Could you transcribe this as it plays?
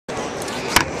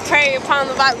pray upon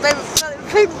the Bible. Baby,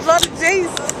 plead the blood of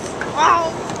Jesus.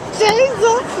 Wow.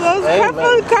 Jesus.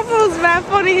 Creflo was mad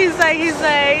funny. He's like, you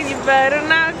better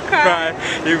not cry.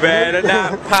 You better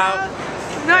not pout.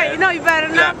 No, you better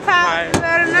not pout. You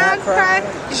better not cry.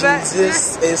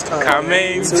 Jesus is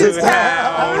coming to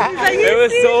town. Like, it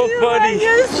was so funny.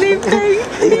 You're sleeping.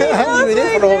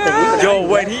 Yo,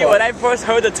 when I first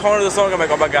heard the tone of the song, I'm like,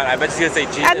 oh my god, I bet she's gonna say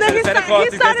Jesus. And then he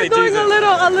started doing a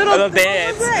little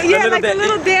dance. Yeah, like a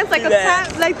little dance, like a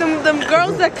tap, like them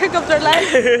girls that kick up their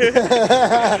legs. It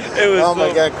was oh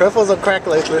my god, Creflo's a crack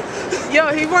lately.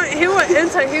 Yo, he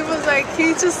was like,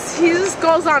 he just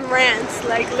goes on rants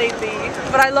like lately.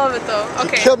 But I love it though.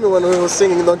 Okay. He killed me when we were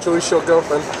singing Don't You Wish Your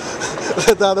Girlfriend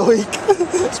the other week.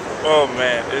 Oh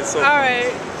man, it's so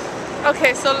Alright.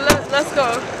 Okay, so let's go.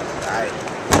 Alright.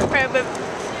 Pray, but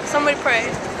somebody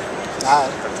pray.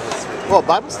 Alright. What,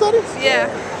 Bible study? Yeah.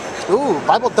 Ooh,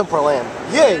 Bible Temple Lamb.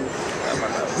 Yay!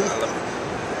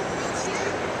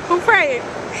 Who prayed?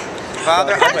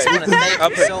 Father, I just want to thank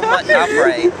you so much. I'll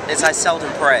pray, as I seldom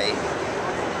pray.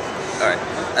 Alright.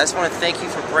 I just want to thank you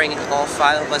for bringing all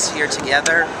 5 of us here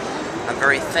together. I'm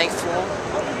very thankful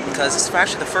because it's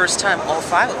actually the first time all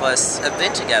 5 of us have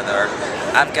been together.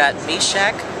 I've got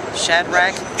Meshach,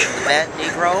 Shadrach, the Bad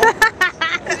Negro,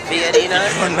 Vianina,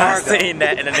 and not Margo. saying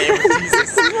that in the name of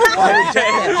Jesus.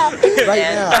 And I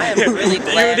am really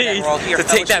glad that we're all here to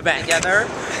take that back together.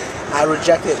 I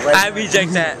reject it. I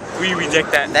reject that. We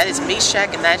reject that. That is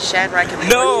Meshach and that's Shadrach and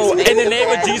No, in the name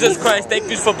of Jesus Christ, thank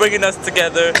you for bringing us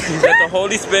together. Let the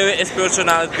Holy Spirit and spiritual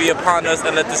knowledge be upon us,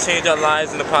 and let this change our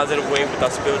lives in a positive way with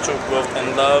our spiritual growth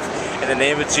and love. In the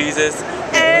name of Jesus,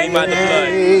 and by the blood.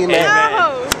 Amen.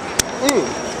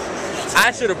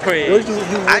 I should have prayed.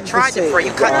 I tried to pray.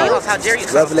 You cut me off. How dare you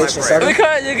cut off my Revelation prayer? 7.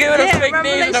 Because you're giving us fake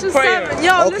news and a prayer. 7.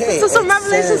 Yo, Okay, listen to some it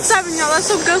Revelation says- 7, yo. That's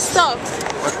some good stuff.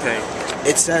 Okay.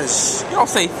 It says... You don't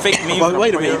say fake news. But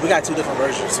wait a minute, we got 2 different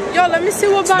versions. Yo, let me see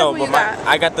what Bible No, you but got.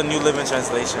 I got the New Living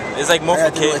Translation. It's like more I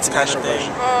for got the New kids kind of International thing.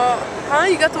 version.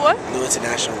 You got the what? New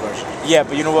International version. Yeah,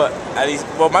 but you know what? At least,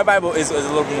 well, my Bible is a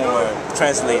little more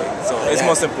translated, so it's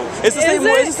more simple. It's the same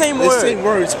word. It's the same It's the word. same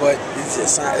words, but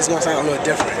it's going to sound a little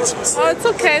different. Oh, it's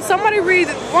okay. Somebody read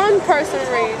it. One person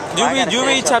read. You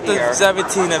read chapter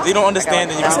 17. If you don't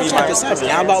understand, then you That's can in read chapter my. 7.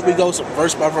 How about we go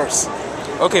verse by verse?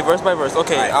 Okay, verse by verse.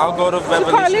 Okay, I'll go to Carl,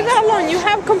 leave Revelation. that alone. You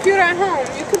have a computer at home.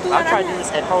 You can do I'll that try at to do home.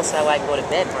 this at home so I can go to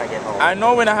bed when I get home. I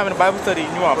know we're not having a Bible study.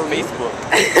 You're on Facebook.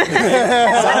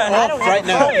 I don't right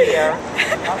now. here.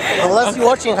 Unless you're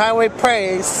watching Highway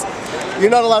Praise, you're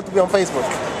not allowed to be on Facebook.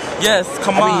 Yes,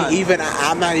 come I on. mean, even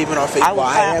I'm not even on Facebook.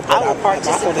 I will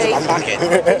participate. My pocket.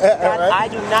 I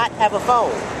do not have a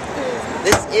phone.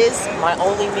 This is my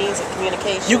only means of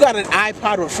communication. You got an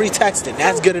iPod with free texting.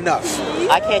 That's good enough.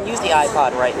 I can't use the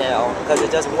iPod right now because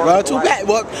it doesn't work. Well, too bad.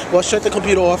 Well, shut the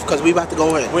computer off because we about to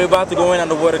go in. We're about to go in on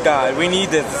the Word of God. We need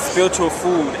the spiritual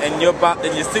food, and you're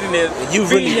sitting there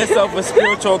feeding yourself with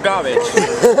spiritual garbage.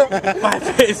 My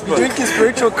Facebook. Drinking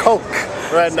spiritual Coke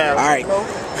right now. All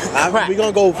right. We're going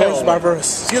to go verse by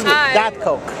verse. Excuse me. Alright. Not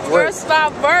Coke. Verse by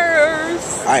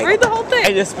verse. Alright. Read the whole thing.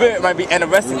 And your spirit might be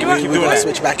anorexic if you keep We're doing going to that.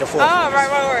 switch back and forth. Oh,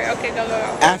 right. Okay, go.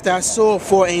 After I saw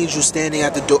 4 angels standing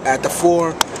at the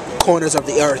 4 corners of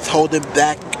the earth, holding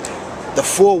back the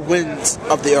 4 winds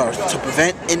of the earth to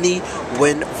prevent any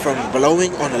wind from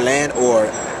blowing on the land or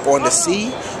on the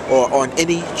sea or on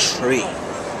any tree. You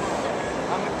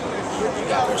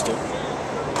got verse 2.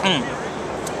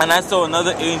 And I saw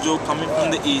another angel coming from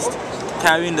the east,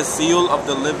 carrying the seal of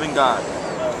the living God.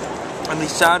 And he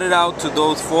shouted out to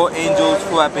those 4 angels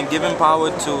who have been given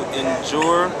power to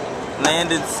endure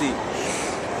land and sea.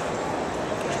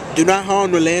 Do not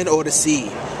harm the land or the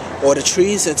sea or the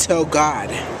trees until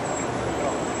God.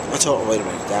 Wait a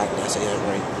minute. God, did I say that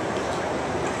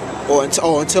right?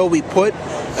 Until we put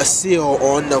a seal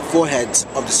on the foreheads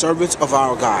of the servants of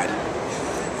our God.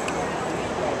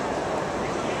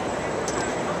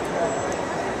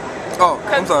 Oh,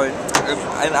 I'm sorry.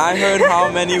 And I heard how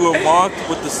many were marked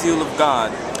with the seal of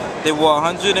God. There were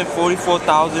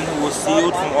 144,000 who were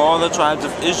sealed from all the tribes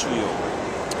of Israel.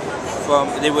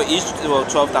 They were each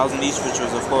 12,000 each, which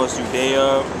was of course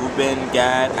Judea, Reuben,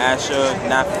 Gad, Asher,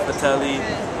 Naphtali,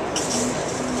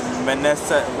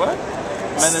 Manasseh.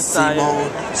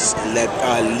 Simon,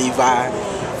 Levi,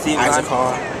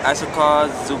 Issachar,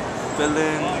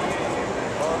 Zebulun,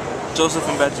 Joseph,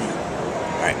 and Benjamin.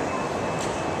 Right.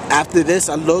 After this,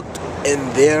 I looked,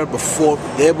 and there before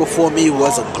me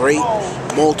was a great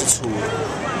multitude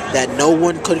that no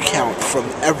one could count, from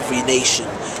every nation,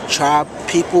 tribe,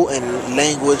 people, and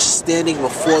language, standing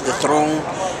before the throne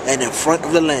and in front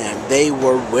of the Lamb. They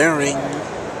were wearing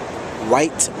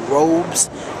white robes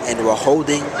and were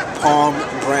holding palm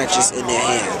branches in their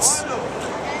hands.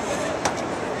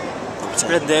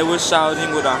 And they were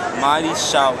shouting with a mighty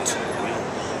shout.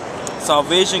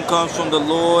 Salvation comes from the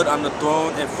Lord on the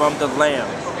throne and from the Lamb.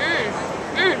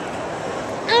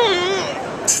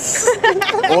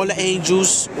 All the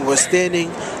angels were standing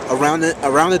around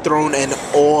the throne and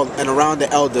around the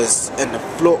elders and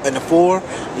the four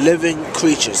living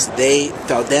creatures. They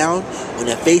fell down on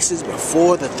their faces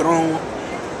before the throne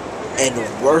and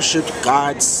worshipped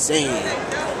God, saying,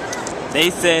 They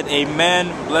said,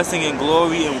 Amen, blessing and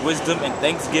glory and wisdom and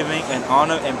thanksgiving and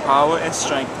honor and power and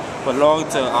strength belong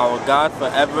to our God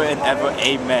forever and ever.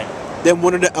 Amen. Then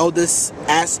one of the elders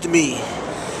asked me,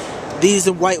 These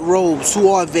in white robes, who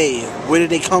are they? Where did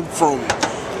they come from?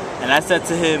 And I said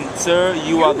to him, Sir,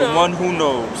 you are the one who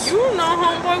knows. You know,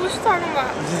 homeboy, what you talking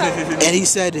about? And he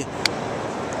said,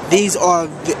 These are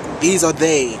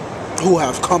they who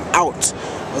have come out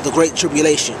of the great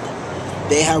tribulation.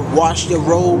 They have washed their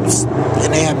robes,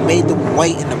 and they have made them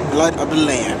white in the blood of the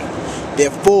Lamb.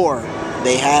 Therefore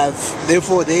they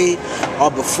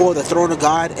are before the throne of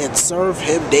God and serve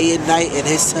Him day and night in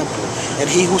His temple. And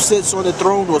He who sits on the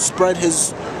throne will spread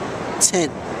His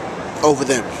tent over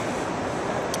them.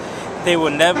 They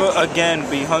will never again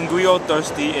be hungry or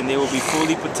thirsty, and they will be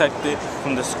fully protected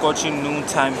from the scorching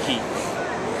noontime heat.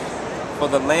 For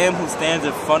the Lamb who stands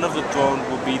in front of the throne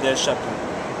will be their shepherd.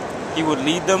 He will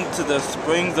lead them to the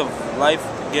springs of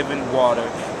life-giving water,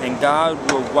 and God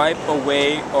will wipe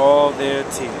away all their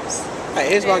tears. Right,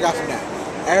 here's what I got from that.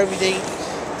 Everything,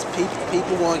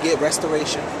 people want to get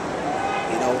restoration.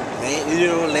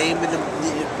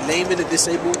 Lame and the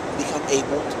disabled become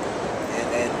able,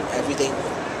 and everything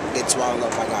gets swallowed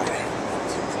up by God.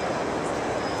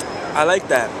 I like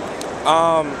that.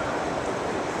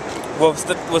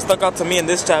 What stuck out to me in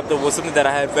this chapter was something that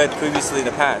I had read previously in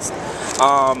the past.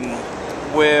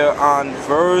 Where on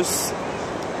verse,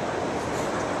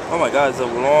 oh my God, it's a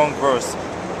long verse.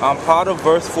 Part of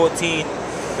verse 14,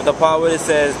 with the part where it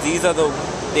says,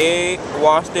 they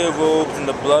washed their robes in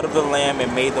the blood of the Lamb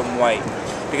and made them white.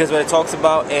 Because what it talks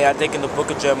about, and I think in the book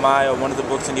of Jeremiah, one of the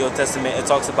books in the Old Testament, it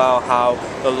talks about how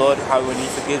the Lord, how when He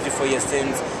forgives you for your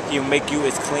sins, He'll make you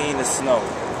as clean as snow.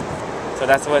 So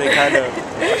that's what it kind of.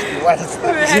 Have you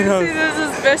seen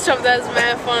this bishop that's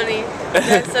mad funny?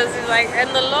 That says he's like,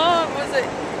 and the Lord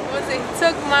he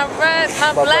took my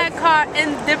black heart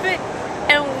and dip it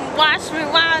and washed me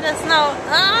white as snow.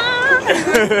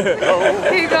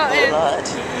 He go in.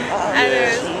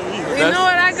 Anyways, you know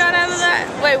what I got out of that?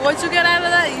 Wait, what you get out of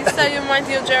that? You said you reminds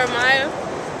you of Jeremiah.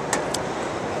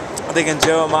 I think in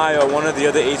Jeremiah, one of the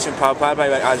other ancient prophets, probably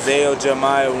like Isaiah or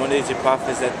Jeremiah, one of the ancient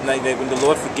prophets, that when the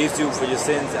Lord forgives you for your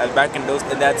sins, back in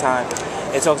that time,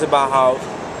 it talks about how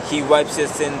He wipes your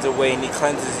sins away and He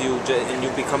cleanses you, and you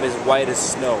become as white as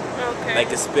snow. Okay. Like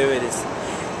the Spirit is,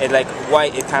 and like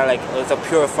white, it's kind of like it's a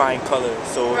purifying color.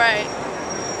 So right.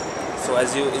 So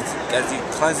as He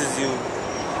cleanses you,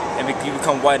 and you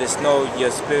become white as snow,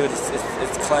 your spirit is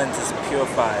cleansed, it's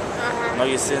purified, and all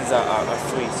your sins are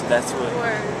free. So that's what.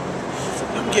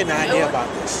 I'm getting an idea about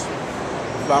this,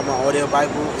 about my audio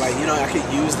Bible. Like, I could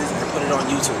use this and put it on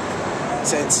YouTube.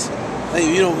 Since, the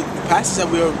pastor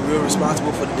said we were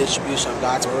responsible for the distribution of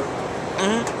God's word.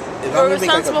 Mm-hmm. We're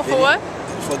responsible for what?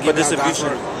 For giving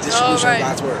distribution. Distribution of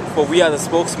God's word. For we are the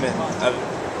spokesman. I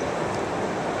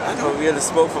know. We are the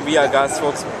spokesman. We are God's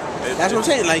spokesman. That's what I'm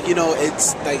saying.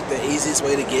 It's like the easiest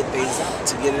way to get things out,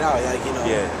 to get it out.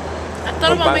 Yeah. I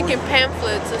thought about making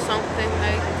pamphlets or something,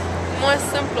 more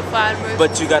simplified version.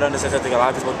 But you gotta understand something. A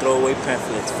lot of people throw away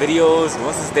pamphlets, videos.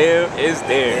 Once it's there, it's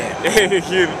there.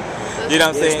 Yeah. You know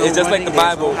what I'm saying? It's just like the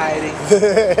Bible. No hiding.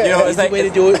 It's like way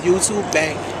to do it. YouTube,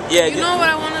 bang. Yeah. You know what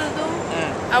I wanted to do?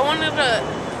 I wanted to,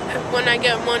 when I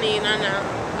get money,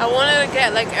 I wanted to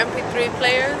get MP3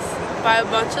 players, buy a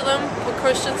bunch of them, put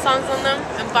Christian songs on them,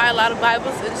 and buy a lot of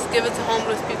Bibles and just give it to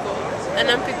homeless people. An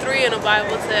MP3 and a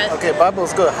Bible set. Okay, Bible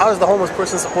is good. How is the homeless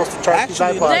person supposed to charge these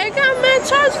iPods? They got mad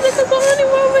charge. They can go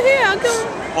anywhere over here. I can.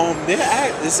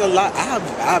 It's a lot. I have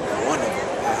one of them.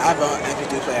 I have an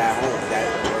MP3 player at home that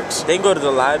works. They can go to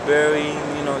the library.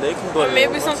 They can go. Or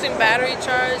maybe something battery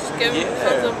charged. Give them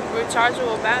something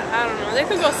rechargeable. I don't know. They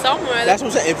could go somewhere. That's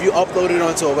what I'm saying. If you upload it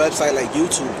onto a website like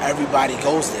YouTube, everybody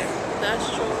goes there. That's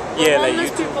true. Yeah, but like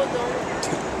homeless YouTube. people don't.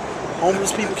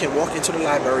 Homeless people can walk into the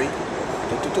library.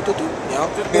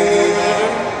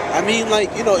 I mean,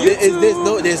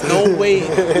 there's no way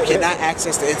you cannot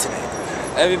access the internet.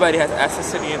 Everybody has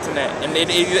access to the internet, and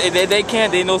they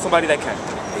can. They know somebody that can.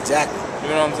 Exactly. You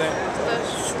know what I'm saying?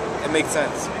 That's true. It makes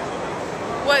sense.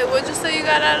 Wait, what'd you say you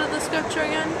got out of the scripture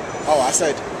again? Oh, I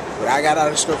said what I got out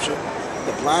of the scripture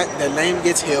the lame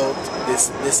gets healed, this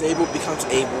disabled becomes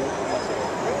able,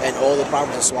 and all the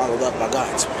problems are swallowed up by God.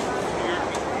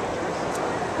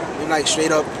 You're like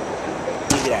straight up,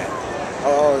 give me that.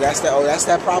 Oh, that's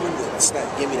that problem.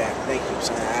 Give me that. Thank you.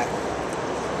 So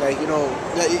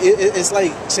it's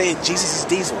like saying Jesus is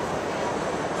Diesel.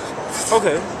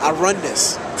 Okay. I run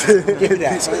this. Give me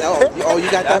that. So, you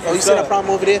got that? Oh, you see that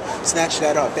problem over there? Snatch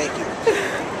that up. Thank you.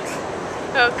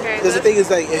 Okay. Because the thing is,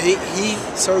 like, if he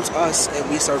serves us and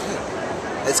we serve him,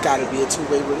 it's got to be a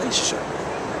two-way relationship.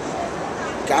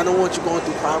 God don't want you going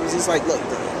through problems. He's like, look,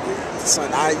 son,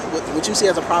 what you see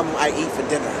as a problem, I eat for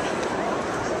dinner.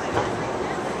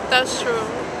 That's true.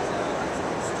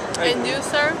 And you,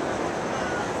 sir?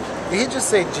 Did he just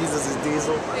say Jesus is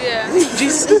Diesel? Yeah.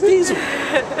 Jesus is Diesel.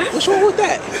 What's wrong with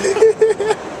that?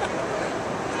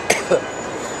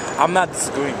 I'm not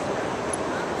disagreeing.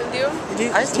 And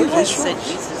you? I still said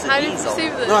Jesus is How do you Diesel.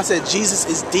 perceive this? No, I said Jesus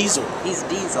is Diesel. He's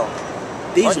Diesel.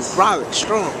 Diesel, brolic,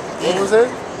 strong. What was it?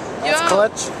 That's Yo,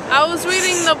 clutch. I was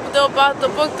reading about the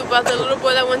book about the little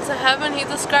boy that went to heaven. He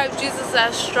described Jesus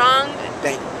as strong,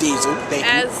 Thank you.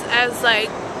 as like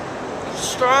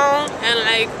strong and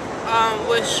like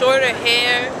with shorter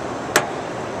hair,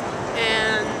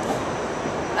 and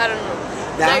I don't know.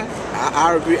 Now, Like,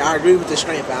 I agree. I agree with the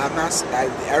strength, but I'm not.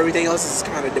 Everything else is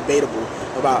kind of debatable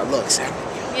about looks.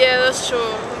 yeah, that's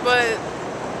true, but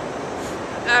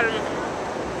I don't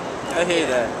know. I hear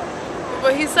that.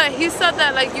 But he said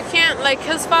that like you can't, like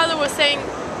his father was saying,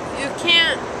 you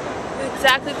can't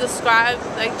exactly describe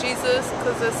like Jesus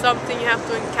because it's something you have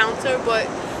to encounter. But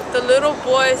the little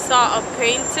boy saw a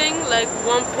painting, like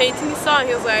one painting he saw, and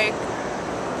he was like,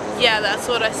 yeah, that's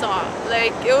what I saw.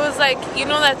 Like it was like, you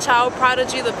know that child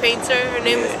prodigy, the painter, her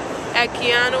name is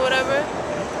Akian or whatever.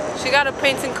 She got a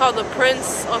painting called The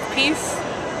Prince of Peace.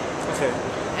 Okay.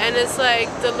 And it's like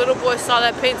the little boy saw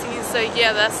that painting. He's like,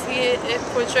 yeah, it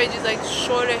portrayed you like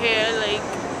shorter hair, like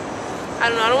I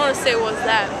don't know. I don't want to say it was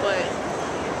that, but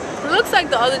it looks like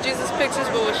the other Jesus pictures,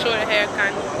 but with shorter hair,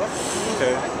 kind of.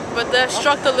 Okay. But that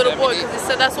struck the little boy because he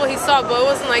said that's what he saw. But it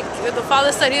wasn't like the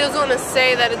father said he was going to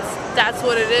say that that's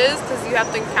what it is because you have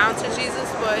to encounter Jesus.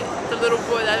 But the little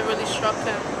boy, that really struck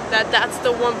him. That's the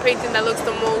one painting that looks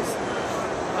the most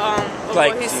of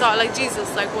like what he saw, like Jesus,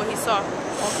 like what he saw.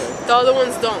 Okay. The other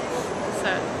ones don't, he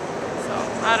said. So,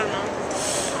 I don't know.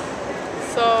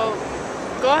 So,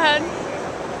 go ahead.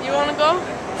 You want to go?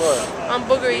 What? I'm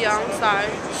boogery, I'm sorry.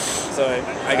 Sorry.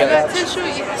 I You got got it. tissue?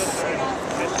 Yes.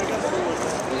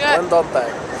 You got, One dog bag.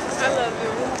 I love you.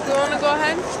 You want to go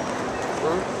ahead?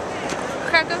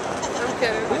 Cracker? I'm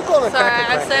kidding. Who you calling a Sorry,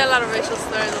 cracker? I say a lot of racial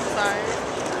slurs, I'm sorry.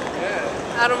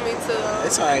 I don't mean to though.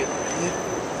 It's alright.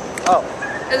 Oh.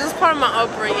 It's just part of my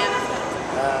upbringing,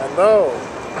 No.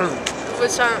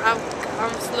 which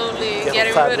I'm slowly Yeah,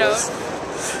 getting rid of. fabulous.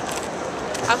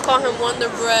 I call him Wonder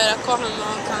Bread. I call him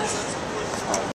all kinds of